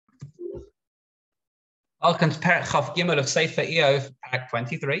Welcome to Perek Chaf Gimel of Sefer Iyov, Perek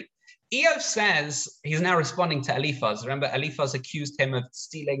 23. Iyov says he's now responding to Eliphaz. Remember, Eliphaz accused him of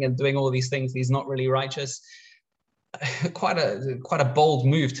stealing and doing all these things. He's not really righteous. Quite a bold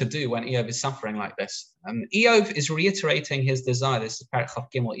move to do when Iyov is suffering like this. Iyov is reiterating his desire. This is Perek Chaf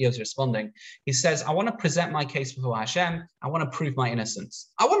Gimel. Iyov's responding. He says, I want to present my case before Hashem. I want to prove my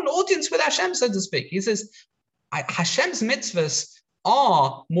innocence. I want an audience with Hashem, so to speak. He says, Hashem's mitzvahs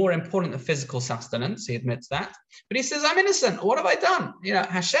are more important than physical sustenance. He admits that. But he says, I'm innocent. What have I done?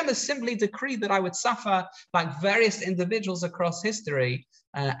 Hashem has simply decreed that I would suffer like various individuals across history.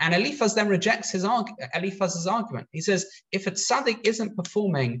 And Eliphaz then rejects Eliphaz's argument. He says, if a tzaddik isn't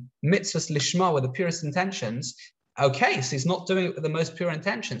performing mitzvahs lishma with the purest intentions, okay, so he's not doing it with the most pure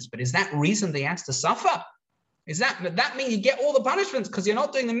intentions. But is that reason that he has to suffer? Does that mean you get all the punishments because you're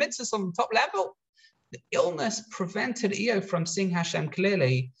not doing the mitzvahs on the top level? The illness prevented Iyov from seeing Hashem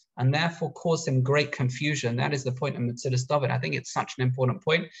clearly and therefore caused him great confusion. That is the point of Metzudas David. I think it's such an important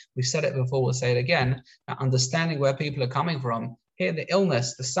point. We've said it before, we'll say it again. Understanding where people are coming from. Here, the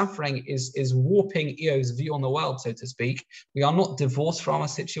illness, the suffering is warping Iyov's view on the world, so to speak. We are not divorced from our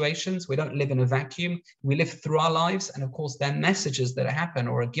situations. We don't live in a vacuum. We live through our lives. And of course, there are messages that happen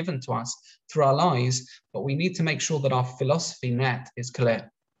or are given to us through our lives. But we need to make sure that our philosophy net is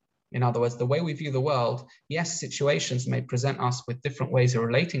clear. In other words, the way we view the world, yes, situations may present us with different ways of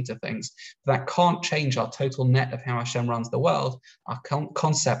relating to things, but that can't change our total net of how Hashem runs the world, our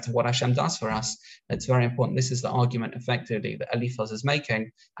concept of what Hashem does for us. It's very important. This is the argument effectively that Eliphaz is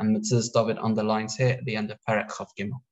making, and Metzudas David underlines here at the end of Perek Chaf Gimel.